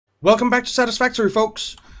Welcome back to Satisfactory,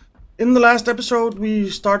 folks. In the last episode,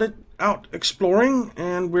 we started out exploring,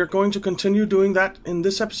 and we're going to continue doing that in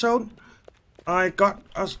this episode. I got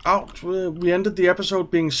us out. We ended the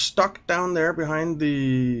episode being stuck down there behind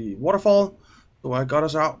the waterfall. So I got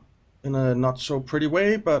us out in a not so pretty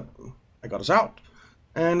way, but I got us out.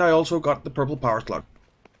 And I also got the purple power slug.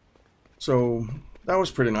 So that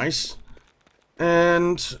was pretty nice.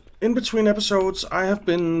 And in between episodes, I have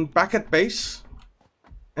been back at base.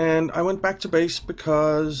 And I went back to base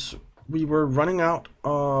because we were running out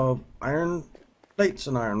of iron plates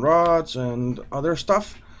and iron rods and other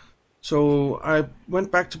stuff. So I went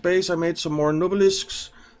back to base, I made some more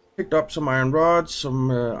nobelisks, picked up some iron rods, some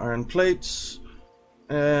iron plates,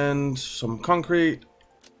 and some concrete.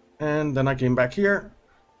 And then I came back here,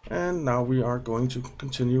 and now we are going to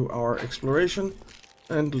continue our exploration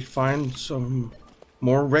and find some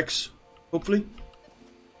more wrecks, hopefully.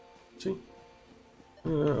 See?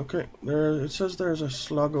 Okay, there it says there's a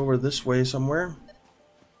slug over this way somewhere.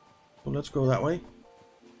 So let's go that way.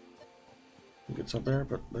 I think it's up there,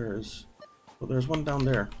 but there's one down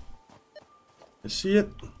there. I see it.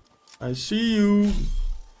 I see you.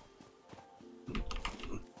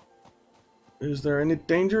 Is there any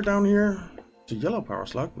danger down here? It's a yellow power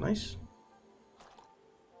slug. Nice.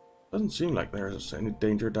 Doesn't seem like there's any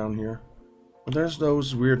danger down here. But there's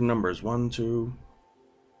those weird numbers. 1, 2.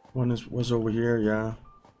 One was over here, yeah.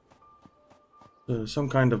 Some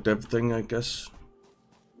kind of depth thing, I guess.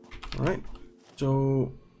 Alright,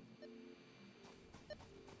 so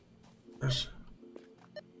there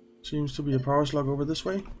seems to be a power slug over this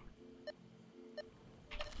way.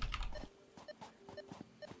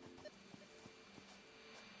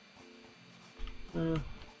 Where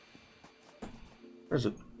is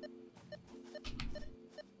it?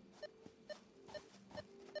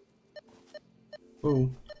 Oh.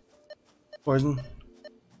 Poison.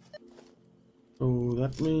 So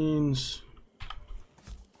that means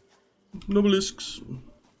nobelisks.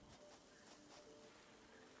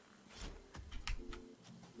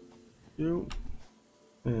 You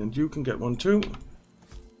and you can get one too.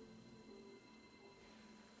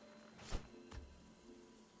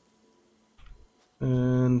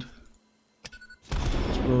 And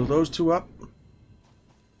let's blow those two up.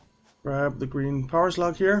 Grab the green power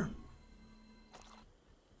slug here.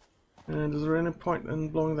 And is there any point in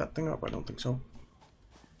blowing that thing up? I don't think so.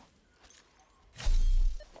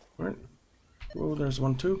 Alright. Oh, there's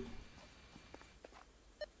one too.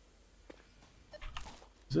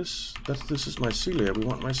 This is mycelia. We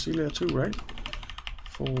want mycelia too, right?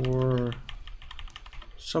 For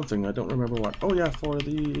something, I don't remember what. Oh yeah, for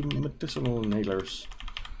the medicinal nailers.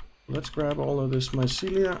 Let's grab all of this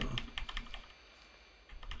mycelia.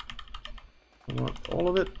 I want all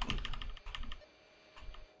of it.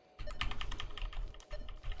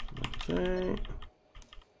 Okay.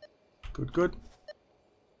 Good, good.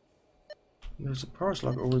 There's a power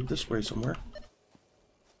slug over this way somewhere.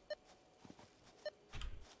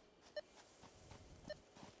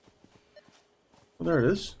 Oh, there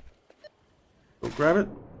it is. Go grab it.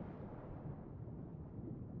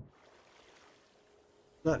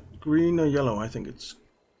 Is that green or yellow? I think it's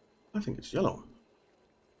yellow.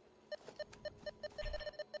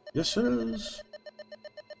 Yes, it is.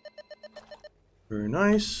 Very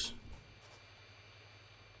nice.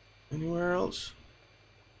 Anywhere else?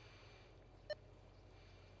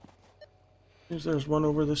 There's one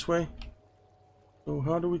over this way. So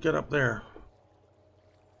how do we get up there?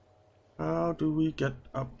 How do we get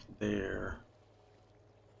up there?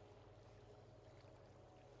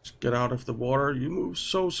 Just get out of the water. You move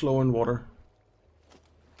so slow in water.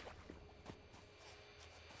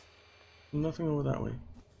 Nothing over that way.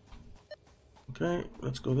 Okay,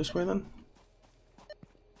 let's go this way then.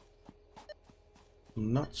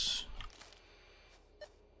 Nuts.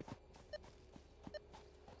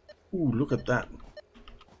 Ooh, look at that.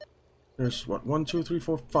 There's what, 1, 2, 3,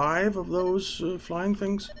 4, 5 of those flying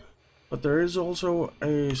things. But there is also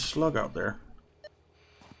a slug out there.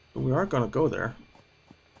 So we are gonna go there.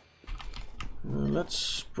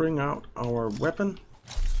 Let's bring out our weapon.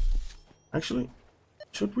 Actually,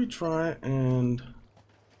 should we try and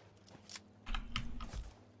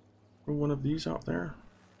throw one of these out there?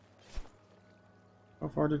 How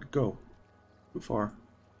far did it go? Too far.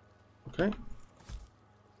 Okay.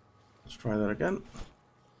 Let's try that again.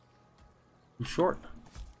 Too short.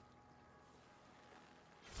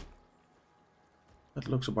 That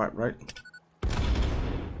looks about right.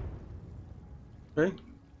 Okay.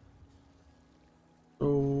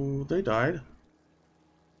 So they died.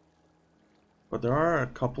 But there are a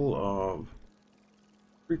couple of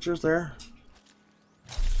creatures there.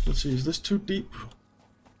 Let's see, is this too deep?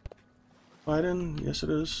 Fighting? Yes, it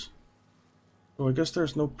is. So I guess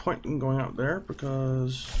there's no point in going out there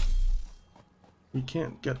because we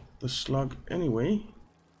can't get the slug anyway.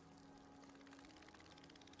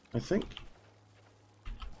 I think.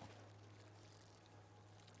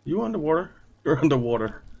 You underwater? You're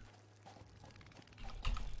underwater.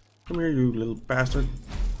 Come here, you little bastard.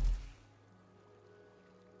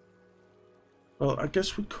 Well, I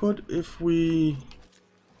guess we could if we...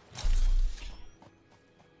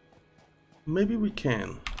 Maybe we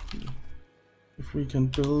can. If we can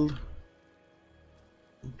build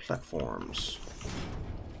platforms.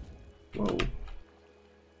 Whoa.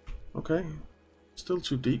 Okay. Still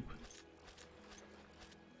too deep.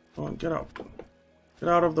 Come on, get out. Get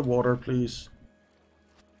out of the water, please.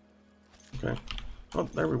 Okay. Oh,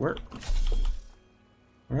 there we were.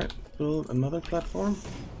 Alright, build another platform.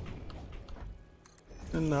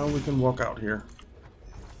 And now we can walk out here.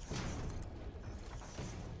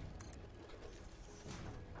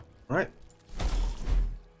 Alright.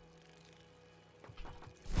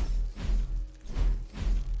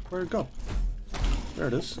 Where'd it go? There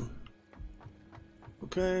it is.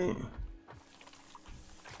 Okay.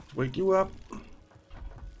 Let's wake you up.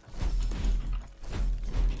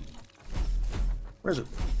 Where is it?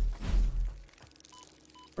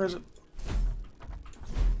 Where is it?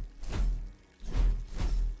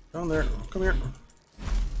 Down there. Come here.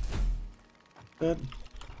 Dead.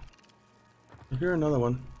 I hear another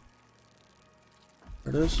one.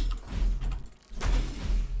 There it is.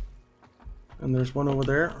 And there's one over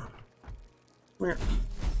there. Come here.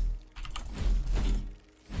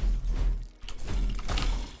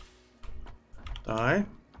 Die.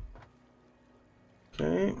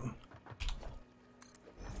 Okay.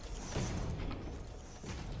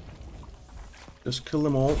 Just kill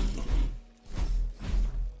them all.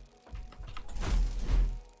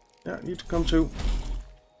 Yeah, need to come too.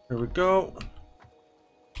 There we go.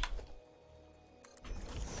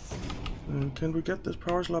 And can we get this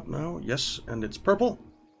power slab now? Yes, and it's purple.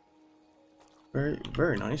 Very,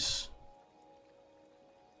 very nice.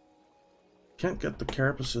 Can't get the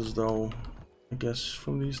carapaces though, I guess,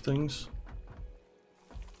 from these things.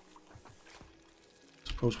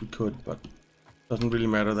 Suppose we could, but doesn't really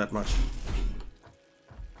matter that much.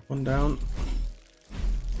 One down.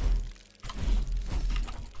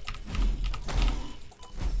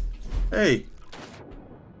 Hey!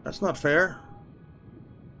 That's not fair.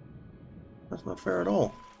 That's not fair at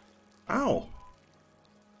all. Ow!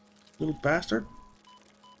 Little bastard.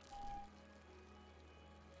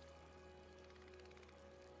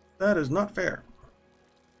 That is not fair.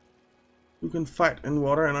 You can fight in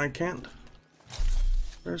water and I can't.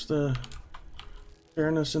 Where's the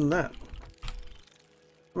fairness in that?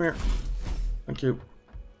 Come here. Thank you.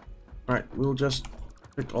 Alright, we'll just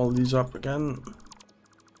pick all these up again.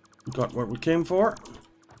 We got what we came for.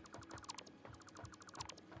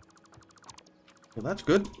 So that's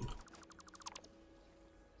good.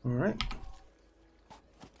 Alright.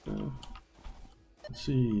 Let's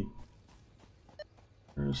see.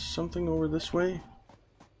 There's something over this way.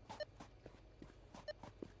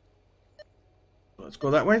 Let's go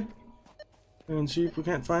that way and see if we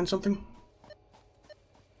can't find something.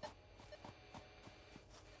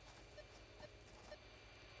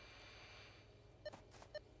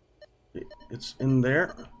 It's in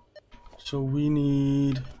there. So we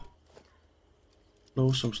need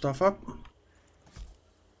blow some stuff up.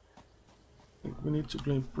 I think we need to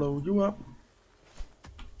blow you up.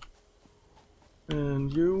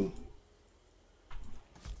 And you.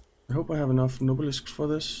 I hope I have enough nobelisks for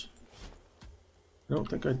this. I don't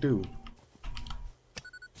think I do.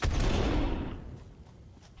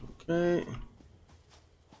 Okay.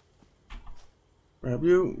 Grab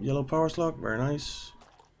you. Yellow power slug. Very nice.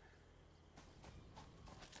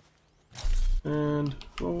 And,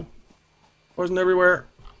 oh, poison everywhere.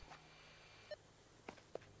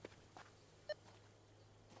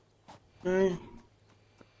 Okay.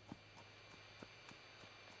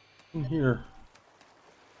 In here.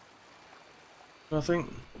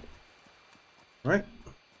 Nothing. Right.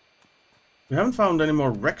 We haven't found any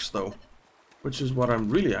more wrecks though, which is what I'm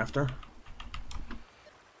really after.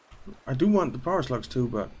 I do want the power slugs too,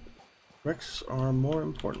 but wrecks are more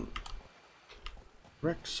important.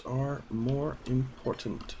 Wrecks are more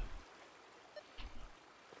important.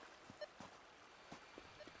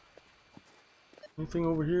 Anything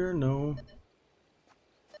over here? No.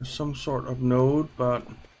 There's some sort of node, but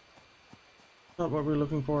not what we're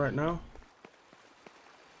looking for right now.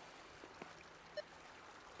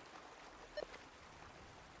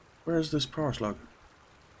 Where is this power slug?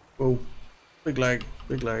 Whoa. Big lag.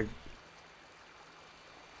 Big lag.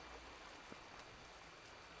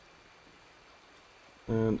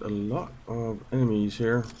 And a lot of enemies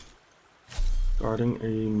here guarding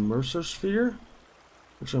a Mercer sphere,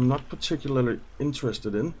 which I'm not particularly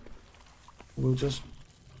interested in. We'll just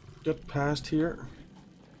get past here.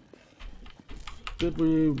 Did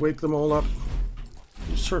we wake them all up?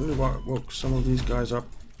 We certainly woke some of these guys up.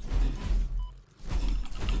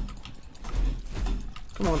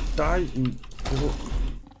 Come on, die, you little...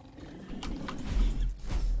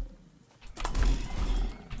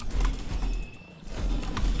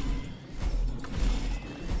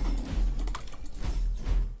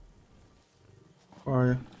 Where are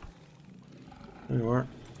you? There you are.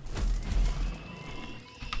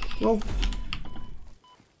 Whoa!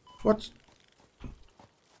 What?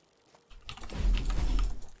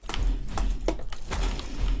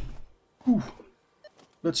 Whew.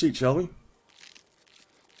 Let's eat, shall we?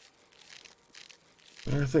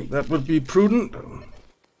 I think that would be prudent.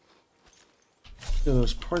 Yeah,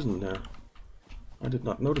 there's poison there. I did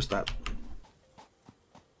not notice that.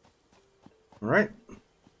 Alright.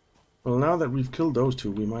 Well, now that we've killed those two,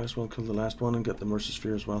 we might as well kill the last one and get the Mercer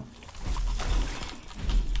Sphere as well.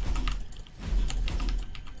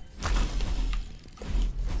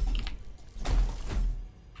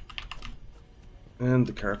 And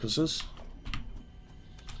the carapaces,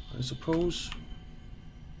 I suppose.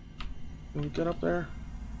 Can we get up there?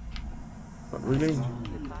 Not really.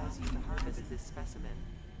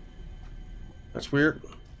 That's weird.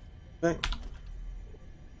 Okay.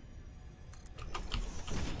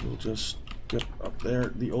 We'll just get up there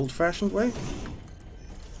the old-fashioned way.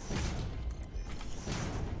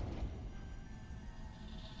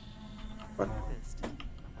 What?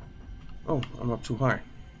 Oh, I'm up too high.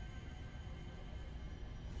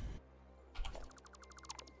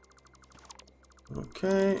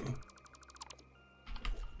 Okay.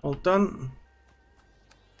 All done.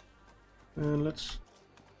 And let's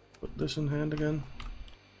put this in hand again.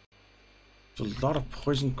 There's a lot of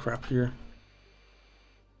poison crap here.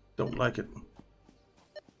 Don't like it.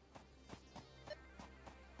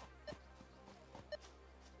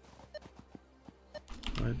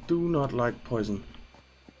 I do not like poison.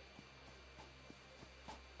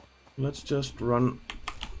 Let's just run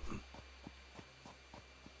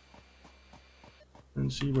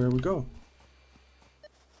and see where we go.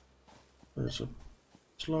 There's a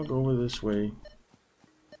slug over this way.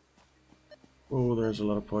 Oh, there's a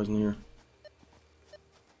lot of poison here.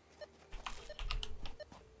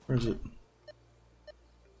 Where is it?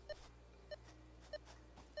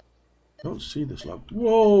 Don't see the slug.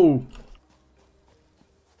 Whoa!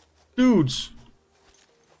 Dudes!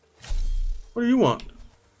 What do you want?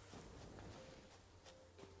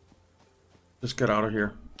 Just get out of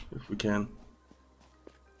here, if we can.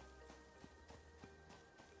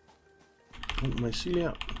 Oh,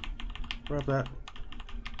 mycelia. Grab that.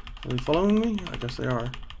 Are they following me? I guess they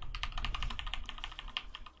are.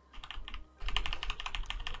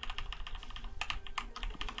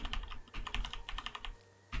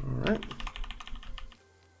 Alright.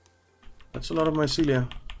 That's a lot of mycelia.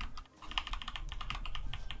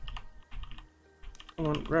 Come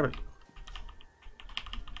on, grab it.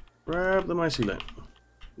 Grab the mycelia.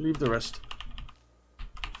 Leave the rest.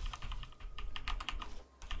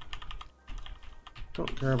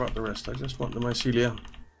 Don't care about the rest, I just want the mycelia.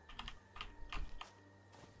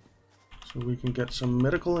 So we can get some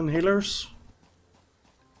medical inhalers.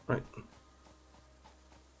 Right.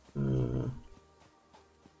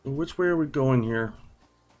 Which way are we going here?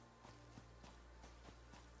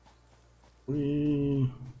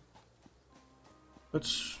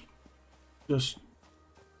 Let's just...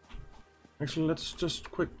 Actually, let's just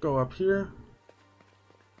quick go up here.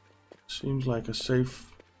 Seems like a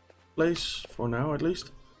safe place for now, at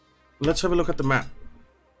least. Let's have a look at the map.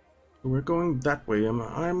 We're going that way.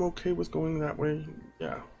 I'm okay with going that way.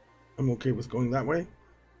 Yeah, I'm okay with going that way.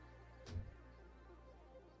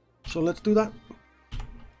 So let's do that.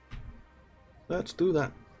 Let's do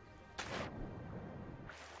that.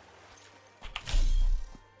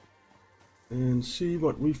 And see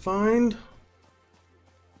what we find.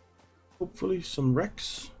 Hopefully some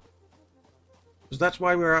wrecks. Because that's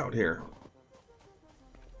why we're out here.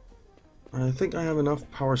 I think I have enough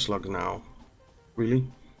power slugs now. Really.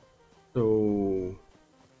 So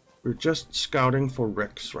we're just scouting for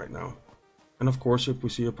wrecks right now. And of course, if we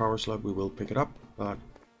see a power slug, we will pick it up. But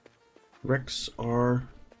wrecks are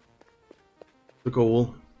the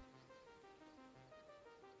goal.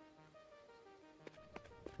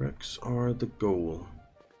 Wrecks are the goal.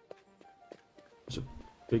 There's a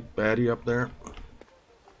big baddie up there.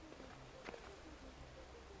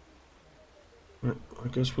 Right, I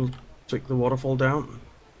guess we'll take the waterfall down.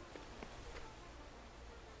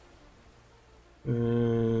 And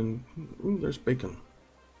there's bacon.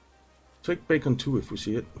 Take bacon too if we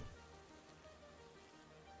see it.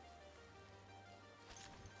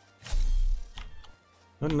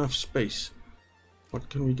 Not enough space. What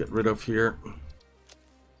can we get rid of here?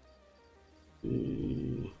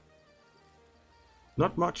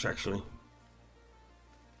 Not much, actually.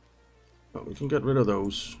 But we can get rid of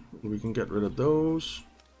those. We can get rid of those.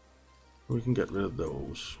 We can get rid of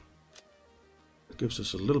those. It gives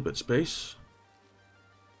us a little bit space.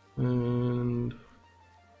 And I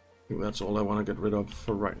think that's all I want to get rid of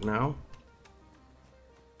for right now.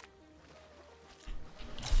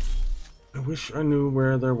 I wish I knew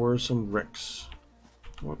where there were some wrecks.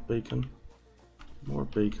 More bacon. More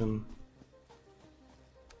bacon.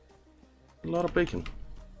 A lot of bacon.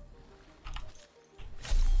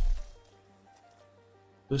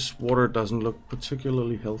 This water doesn't look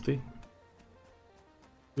particularly healthy, to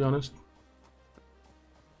be honest.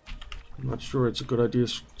 I'm not sure it's a good idea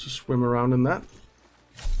to swim around in that.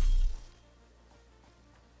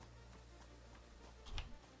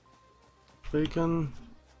 Bacon.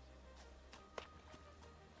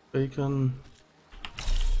 Bacon.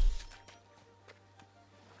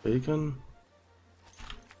 Bacon.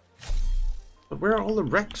 But where are all the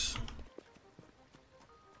wrecks?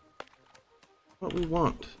 What we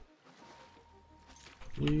want?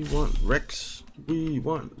 We want wrecks. We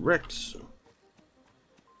want wrecks.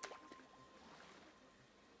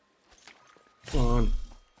 Come on.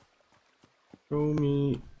 Show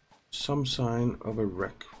me some sign of a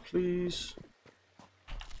wreck, please.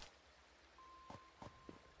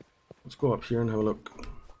 Let's go up here and have a look.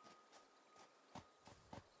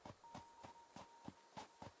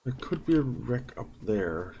 There could be a wreck up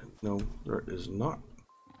there. No, there is not.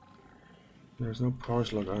 There's no power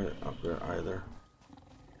slug up there either.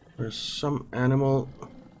 There's some animal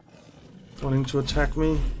wanting to attack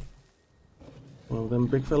me. One of them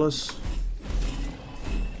big fellas.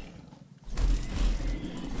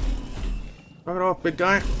 Knock it off, big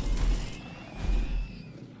guy.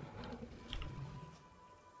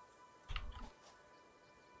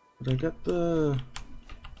 Did I get the...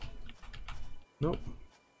 Nope.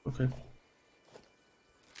 Okay.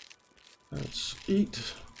 Let's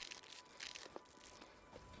eat.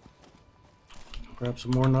 Grab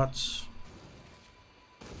some more nuts.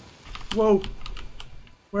 Whoa!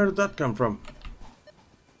 Where did that come from?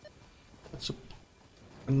 That's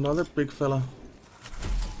another big fella.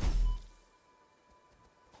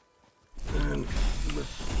 And we're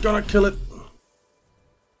gonna kill it.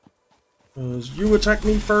 Because you attack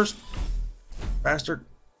me first, bastard.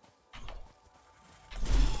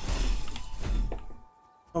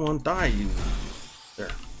 Come on, die, you.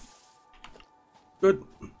 There. Good.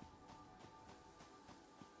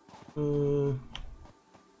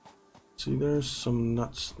 See, there's some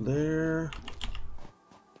nuts there.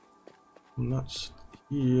 Nuts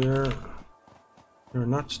here. There are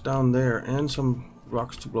nuts down there and some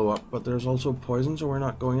rocks to blow up, but there's also poison, so we're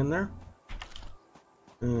not going in there.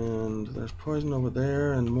 And there's poison over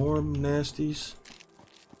there and more nasties.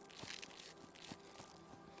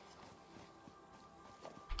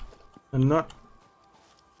 And not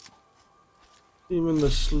even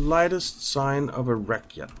the slightest sign of a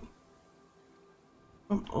wreck yet.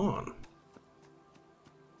 Come on.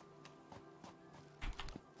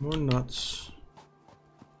 More nuts.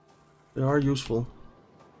 They are useful.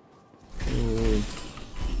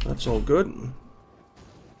 That's all good.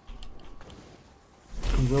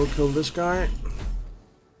 We'll kill this guy.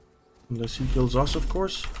 Unless he kills us, of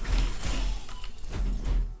course.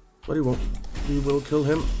 But he won't. We will kill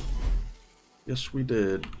him. Yes, we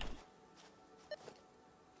did.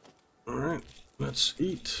 Alright, let's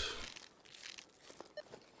eat.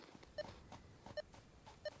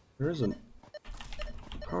 There is a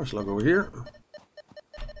power slug over here.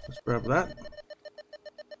 Let's grab that.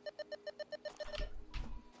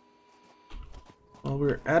 While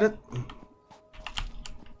we're at it,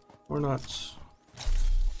 more nuts.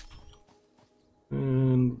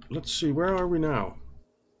 And let's see, where are we now?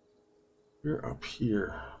 We're up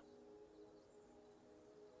here.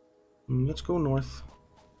 Let's go north.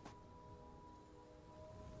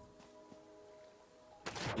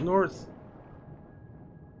 North.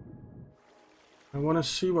 I want to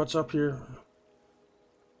see what's up here.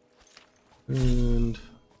 And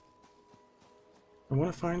I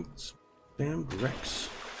want to find some damn wrecks.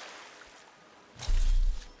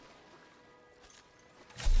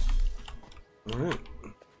 Alright.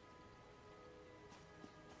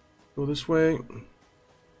 Go this way.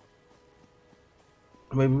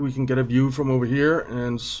 Maybe we can get a view from over here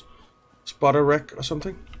and spot a wreck or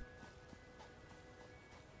something.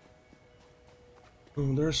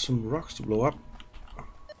 Oh, there's some rocks to blow up.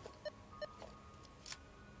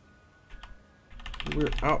 We're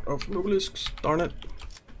out of obelisks, darn it.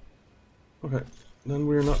 Okay, then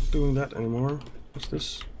we're not doing that anymore. What's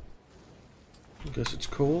this? I guess it's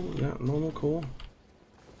coal. Yeah, normal coal.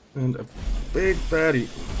 And a big baddie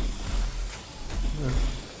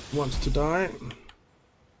that wants to die.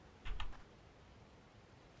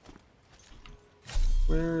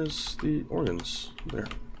 Where's the organs? There.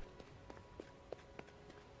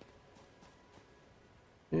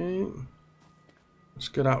 Okay. Let's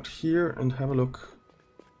get out here and have a look.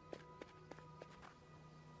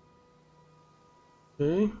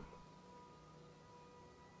 Okay.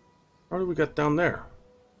 How do we get down there?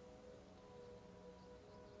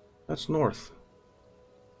 That's north.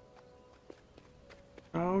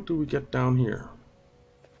 How do we get down here?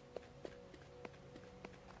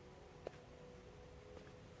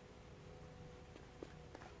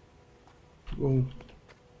 Whoa.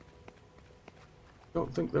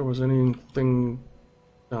 Don't think there was anything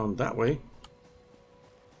down that way.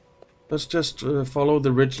 Let's just follow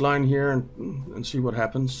the ridge line here and see what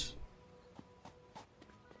happens.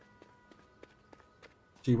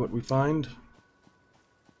 See what we find.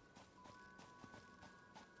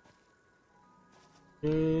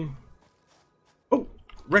 Okay. Oh,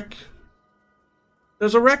 wreck.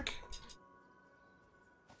 There's a wreck.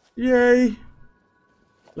 Yay.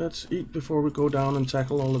 Let's eat before we go down and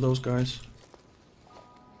tackle all of those guys.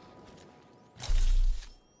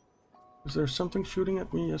 Is there something shooting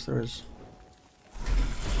at me? Yes, there is.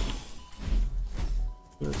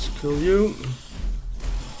 Let's kill you.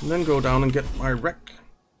 And then go down and get my wreck.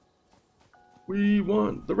 We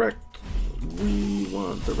want the wreck. We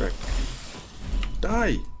want the wreck.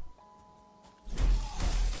 Die.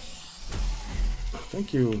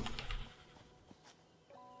 Thank you.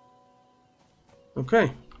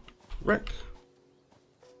 Okay. Wreck.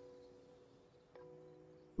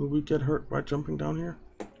 Will we get hurt by jumping down here?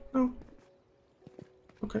 No.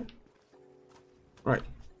 Okay. Right.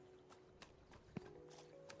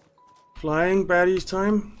 Flying baddies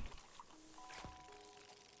time.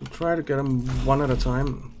 We'll try to get them one at a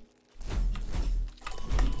time.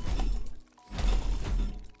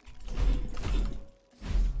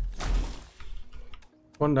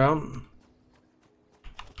 One down.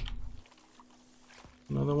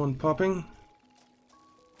 Another one popping.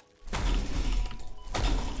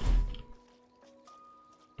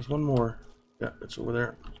 There's one more. Yeah, it's over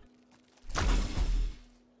there.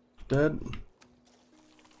 Dead.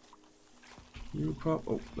 You pop.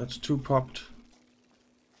 Oh, that's 2 popped.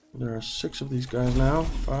 There are 6 of these guys now.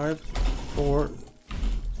 5, 4,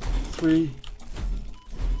 3.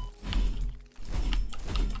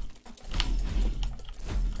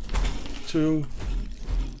 Two.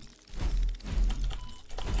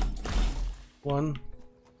 1.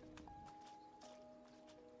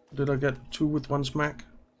 Did I get 2 with 1 smack?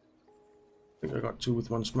 I think I got 2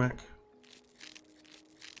 with 1 smack.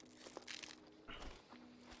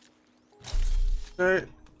 Okay.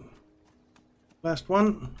 Last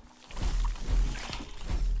one.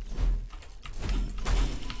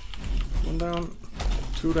 1 down.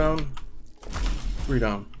 2 down. 3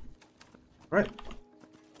 down. Right.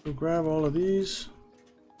 We'll grab all of these.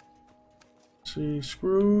 See,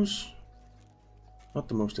 screws. Not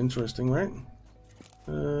the most interesting, right?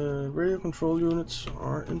 Radio control units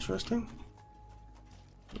are interesting.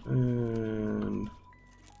 And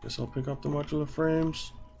guess I'll pick up the modular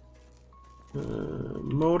frames.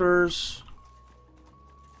 Motors.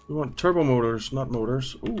 We want turbo motors, not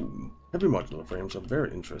motors. Ooh, heavy modular frames are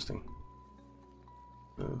very interesting.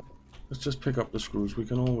 Let's just pick up the screws. We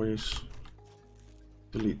can always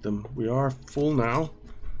delete them. We are full now,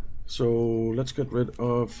 so let's get rid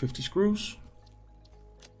of 50 screws.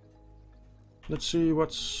 Let's see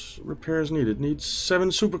what's repairs needed. Needs 7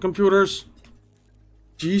 supercomputers.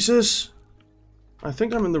 Jesus, I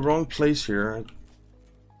think I'm in the wrong place here.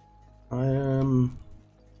 I am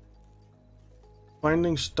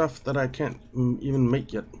finding stuff that I can't even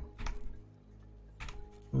make yet.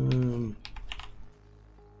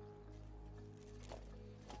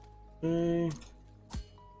 Okay.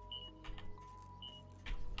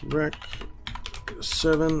 Wreck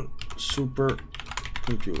 7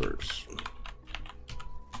 supercomputers.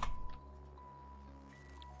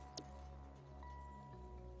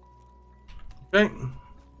 Okay.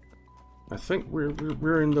 I think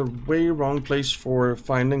we're in the way wrong place for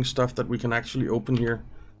finding stuff that we can actually open here.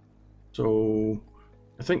 So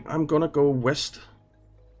I think I'm gonna go west.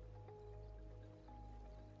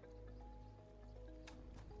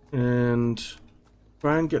 And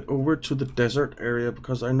try and get over to the desert area,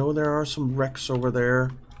 because I know there are some wrecks over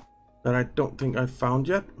there that I don't think I've found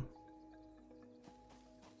yet.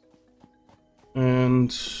 And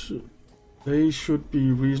They should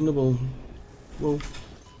be reasonable. Whoa.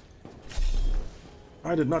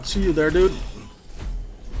 I did not see you there, dude.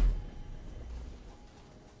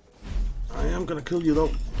 I am gonna kill you,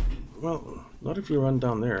 though. Well, not if you run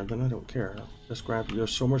down there, then I don't care. I'll just grab your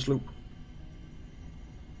Somer's loop.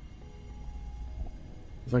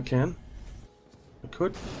 If I can. I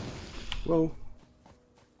could. Whoa.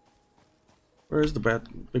 Where is the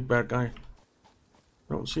big bad guy?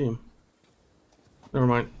 I don't see him. Never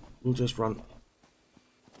mind. We'll just run.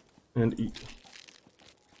 And eat.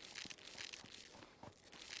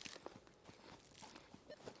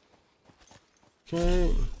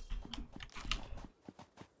 Okay.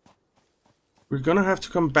 We're gonna have to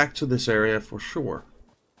come back to this area for sure.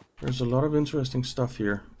 There's a lot of interesting stuff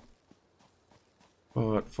here.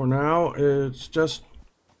 But for now, it's just...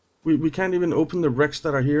 We can't even open the wrecks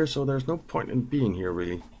that are here, so there's no point in being here,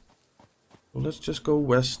 really. So let's just go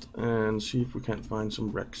west and see if we can't find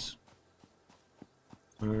some wrecks.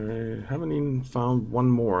 I haven't even found one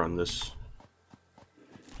more on this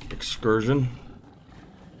excursion.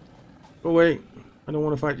 Go away. I don't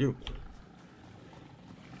want to fight you.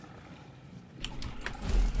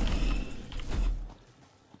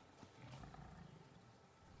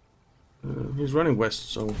 He's running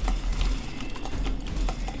west, so...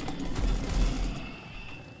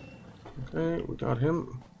 Okay, we got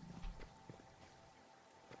him.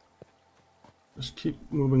 Just keep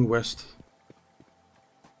moving west.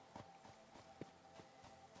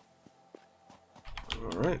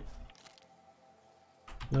 Alright.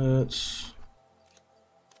 Let's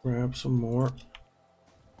grab some more.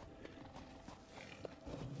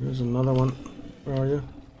 Here's another one. Where are you?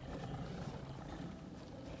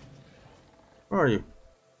 Where are you?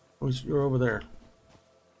 Oh, you're over there.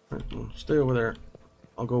 Right, well, stay over there.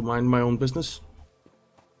 I'll go mind my own business.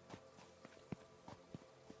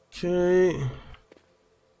 Okay.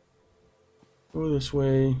 Go this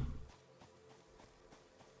way.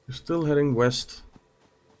 We're still heading west.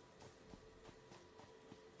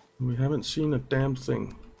 We haven't seen a damn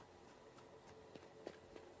thing.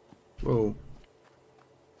 Whoa.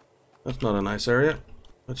 That's not a nice area.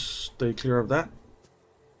 Let's stay clear of that.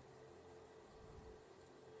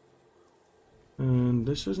 And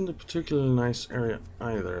this isn't a particularly nice area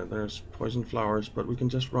either. There's poison flowers, but we can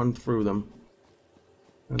just run through them.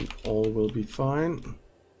 And all will be fine.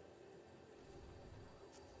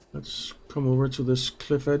 Let's come over to this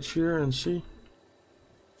cliff edge here and see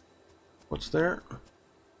what's there.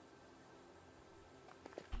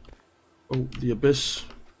 Oh, the abyss.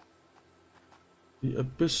 The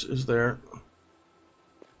abyss is there.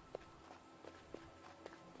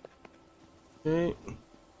 Okay.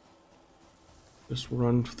 Just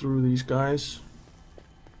run through these guys.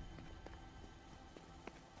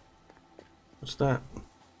 What's that?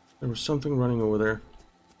 There was something running over there.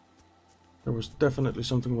 There was definitely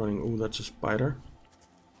something running. Oh, that's a spider.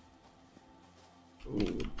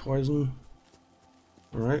 Oh, poison.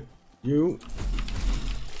 Alright, you.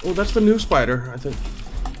 Oh, that's the new spider, I think.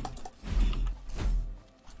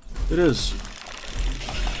 It is.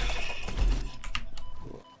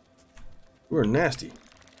 You're nasty.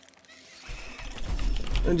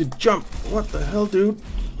 And you jump. What the hell, dude?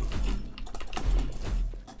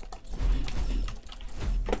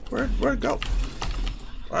 Where'd it go?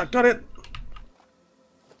 I got it.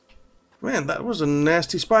 Man, that was a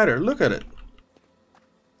nasty spider. Look at it.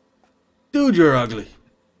 Dude, you're ugly.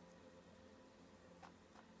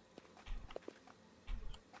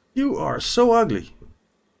 You are so ugly.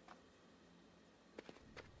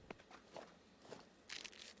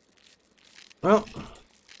 Well,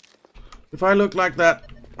 if I looked like that,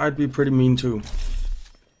 I'd be pretty mean too.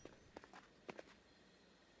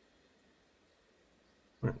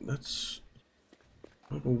 Right, let's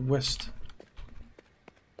go west.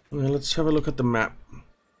 Okay, let's have a look at the map.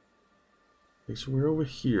 Okay, so we're over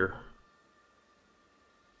here.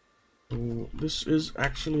 So this is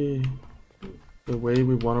actually the way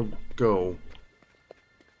we want to go.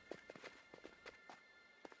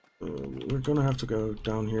 We're gonna have to go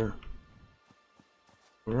down here.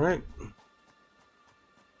 Alright.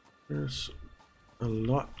 There's a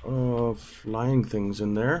lot of flying things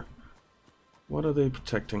in there. What are they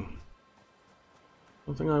protecting?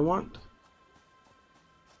 Something I want?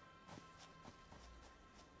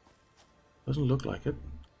 Doesn't look like it.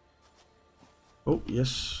 Oh,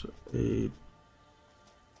 yes.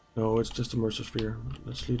 No, it's just a mercer sphere.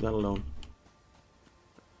 Let's leave that alone.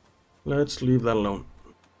 Let's leave that alone.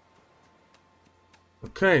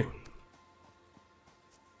 Okay.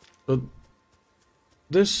 So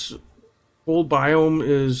this whole biome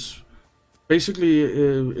is basically,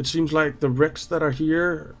 it seems like the wrecks that are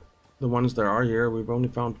here the ones there are here. We've only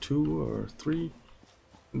found 2 or 3.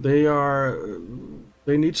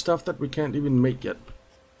 They need stuff that we can't even make yet.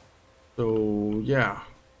 So yeah.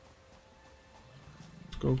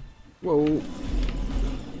 Let's go. Whoa.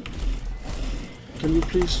 Can you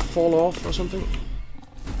please fall off or something?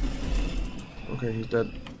 Okay, he's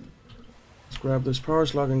dead. Let's grab this power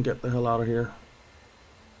slug and get the hell out of here.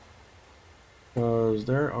 Because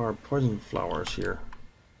there are poison flowers here.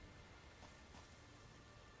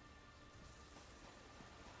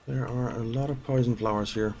 There are a lot of poison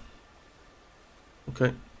flowers here.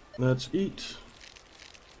 Okay, let's eat.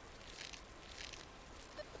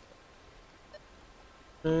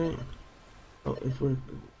 Okay. Well,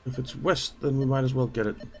 if it's west, then we might as well get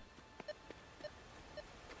it.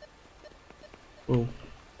 Oh,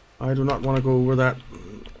 I do not want to go over that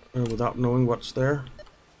without knowing what's there.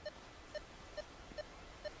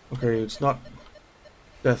 Okay, it's not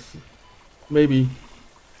death. Maybe.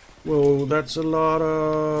 Whoa, that's a lot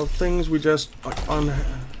of things we just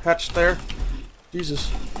unhatched there.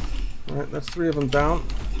 Jesus. Alright, that's 3 of them down.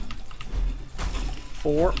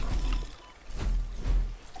 4.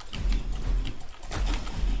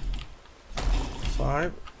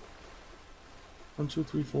 5. 1, 2,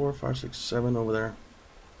 3, 4, 5, 6, 7 over there.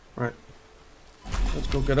 Alright. Let's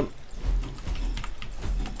go get them.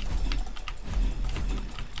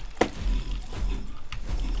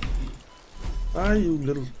 Ah, you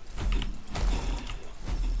little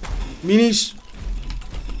meanies.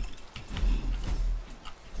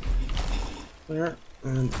 There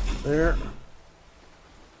and there.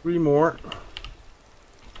 3 more.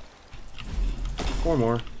 4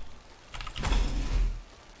 more.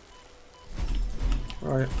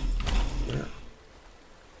 Alright. There. Is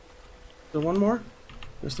there 1 more?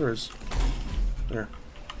 Yes, there is. There.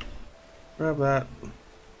 Grab that.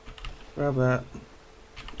 Grab that.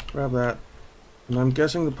 Grab that. And I'm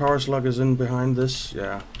guessing the power slug is in behind this.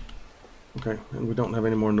 Yeah. Okay, and we don't have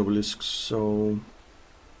any more nobelisks, so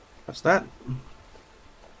that's that.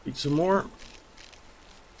 Eat some more.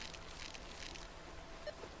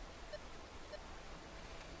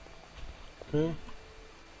 Okay.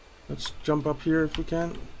 Let's jump up here if we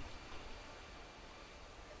can.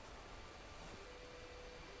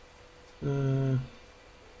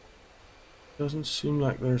 Doesn't seem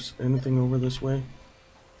like there's anything over this way.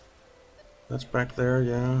 That's back there,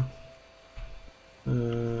 yeah.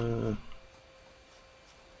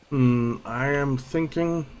 I am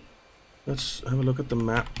thinking, let's have a look at the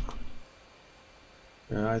map.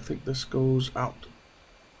 Yeah, I think this goes out.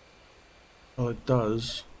 Well, it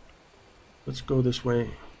does. Let's go this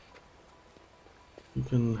way. You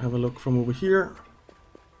can have a look from over here.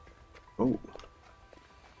 Oh.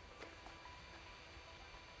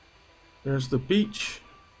 There's the beach.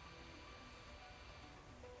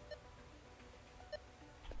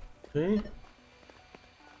 Okay.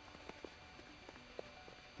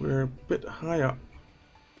 We're a bit high up.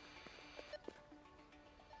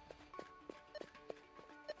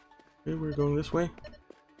 Okay, we're going this way.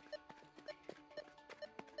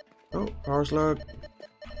 Oh, power slug.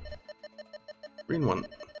 Green one.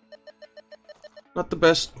 Not the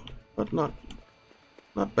best, but not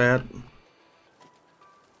bad.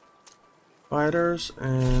 Spiders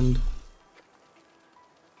and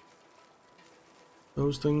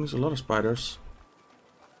those things, a lot of spiders.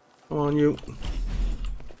 Come on, you.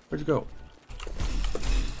 Where'd you go?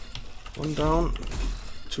 1 down,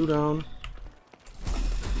 2 down,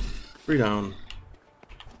 3 down.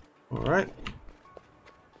 Alright.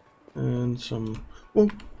 And some... Whoa!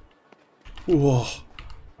 Whoa!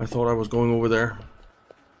 I thought I was going over there.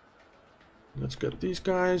 Let's get these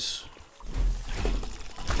guys.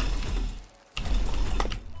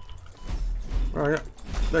 Oh yeah,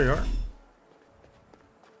 there you are.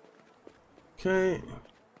 Okay.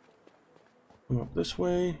 Come up this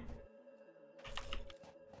way.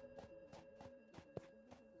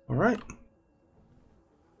 Alright.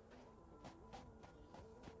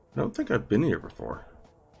 I don't think I've been here before.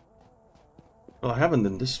 Well, I haven't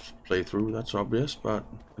in this playthrough, that's obvious, but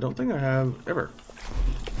I don't think I have ever.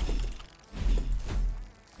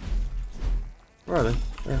 Where are they?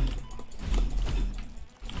 There.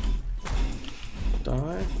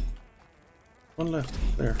 Die. 1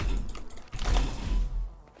 left. There.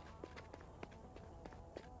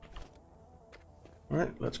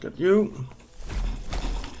 Alright, let's get you.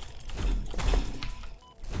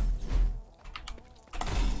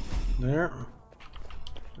 There.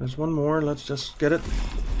 There's 1 more. Let's just get it.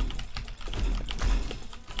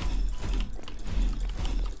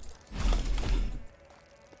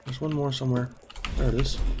 There's 1 more somewhere. There it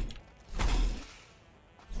is.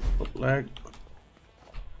 Oh, lag.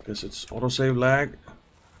 Guess it's autosave lag.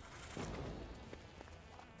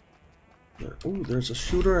 Ooh, there's a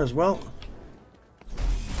shooter as well.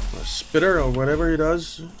 A spitter or whatever he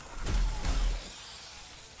does.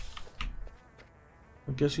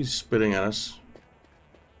 I guess he's spitting at us.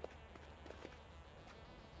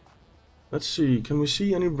 Let's see, can we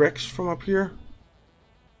see any wrecks from up here?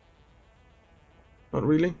 Not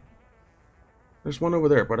really. There's one over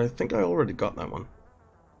there, but I think I already got that one.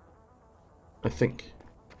 I think.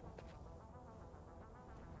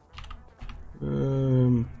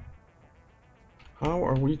 How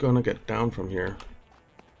are we gonna get down from here?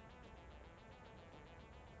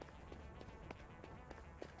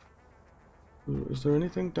 Is there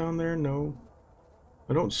anything down there? No.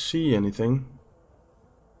 I don't see anything.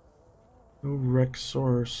 No wrecks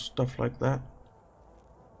or stuff like that.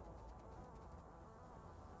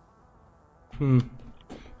 Do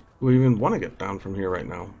we even want to get down from here right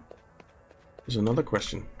now? Is another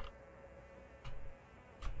question.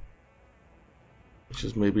 Which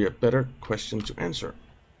is maybe a better question to answer.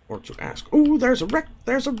 Or to ask. Oh, there's a wreck!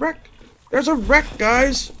 There's a wreck! There's a wreck,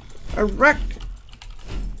 guys! A wreck!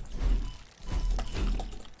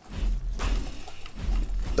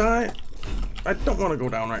 Die! I don't want to go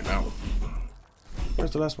down right now.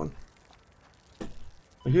 Where's the last one?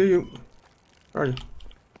 I hear you. Where are you?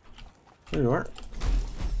 There you are.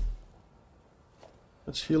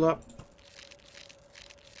 Let's heal up.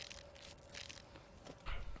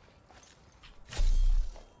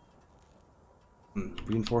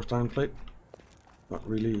 Reinforced iron plate. Not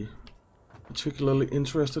really particularly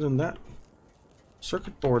interested in that.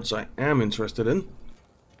 Circuit boards I am interested in.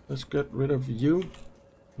 Let's get rid of you.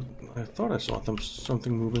 I thought I saw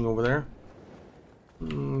something moving over there.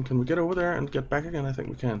 Can we get over there and get back again? I think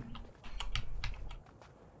we can.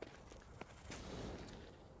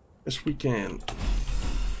 Yes, we can.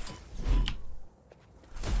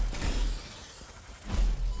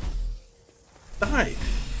 Die!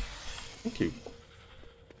 Thank you.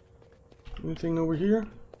 Anything over here?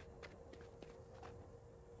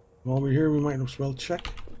 While we're here, we might as well check.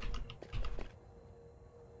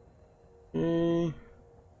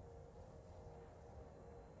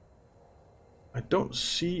 I don't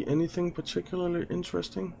see anything particularly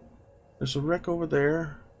interesting. There's a wreck over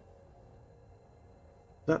there.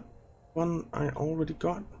 That one I already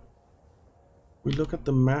got. We look at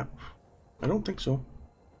the map. I don't think so.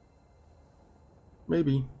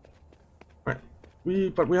 Maybe. Right.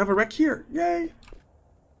 But we have a wreck here. Yay!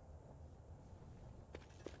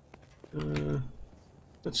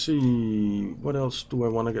 Let's see. What else do I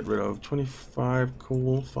want to get rid of? 25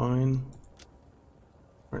 coal, fine.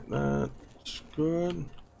 Right, that's good.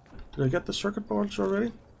 Did I get the circuit boards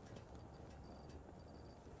already?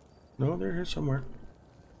 No, they're here somewhere.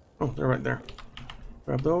 Oh, they're right there.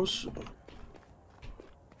 Grab those.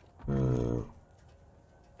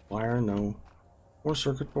 Wire, no. More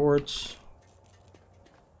circuit boards.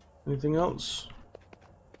 Anything else?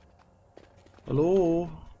 Hello?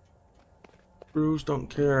 Screws, don't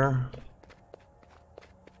care.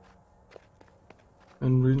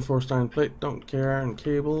 And reinforced iron plate, don't care. And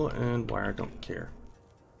cable and wire, don't care.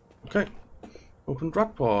 Okay. Open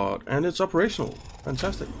drop pod. And it's operational.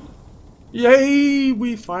 Fantastic. Yay!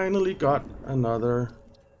 We finally got another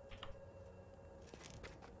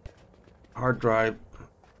hard drive.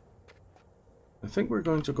 I think we're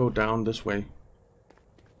going to go down this way.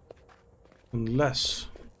 Unless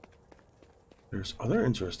there's other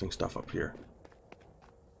interesting stuff up here.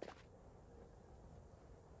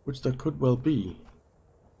 Which there could well be.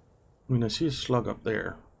 I mean, I see a slug up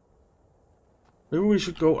there. Maybe we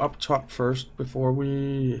should go up top first before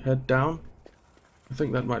we head down. I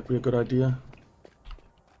think that might be a good idea.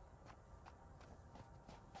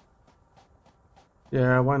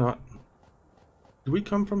 Yeah, why not? Did we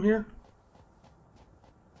come from here?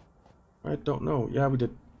 I don't know. Yeah, we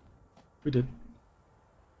did. We did.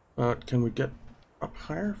 Can we get up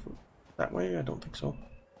higher that way? I don't think so.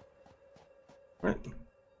 Right.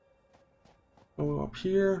 Go up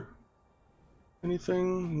here.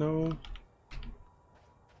 Anything? No.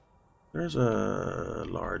 There's a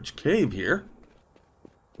large cave here.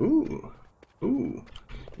 Ooh. Ooh.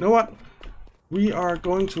 You know what? We are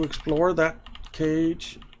going to explore that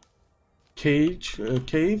cave,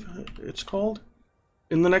 it's called,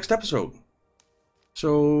 in the next episode.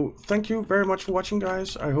 So, thank you very much for watching,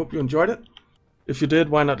 guys. I hope you enjoyed it. If you did,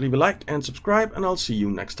 why not leave a like and subscribe, and I'll see you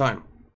next time.